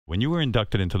When you were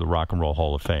inducted into the Rock and Roll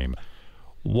Hall of Fame,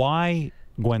 why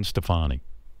Gwen Stefani?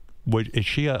 Is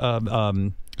she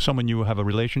someone you have a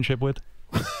relationship with?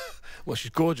 Well,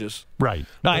 she's gorgeous. Right.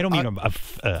 No, I don't mean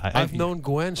I've known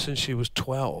Gwen since she was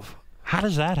 12. How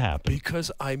does that happen?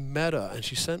 Because I met her, and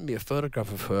she sent me a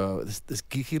photograph of her, this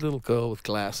geeky little girl with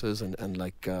glasses and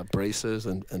like braces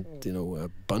and you know,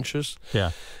 bunches.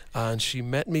 Yeah. And she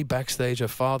met me backstage. Her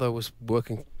father was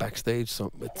working backstage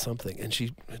with something, and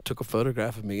she took a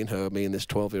photograph of me and this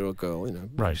 12-year-old girl, you know,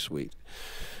 very sweet.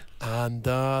 And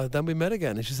then we met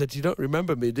again, and she said, "You don't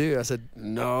remember me, do you?" I said,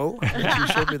 "No." And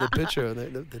she showed me the picture, and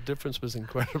the difference was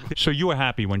incredible. So you were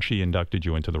happy when she inducted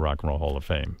you into the Rock and Roll Hall of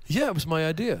Fame? Yeah, it was my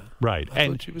idea. Right. I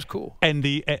thought she was cool. And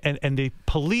the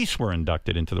Police were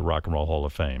inducted into the Rock and Roll Hall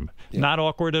of Fame. Yeah. Not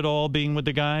awkward at all being with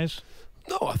the guys?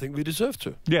 No, I think we deserve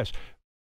to. Yes.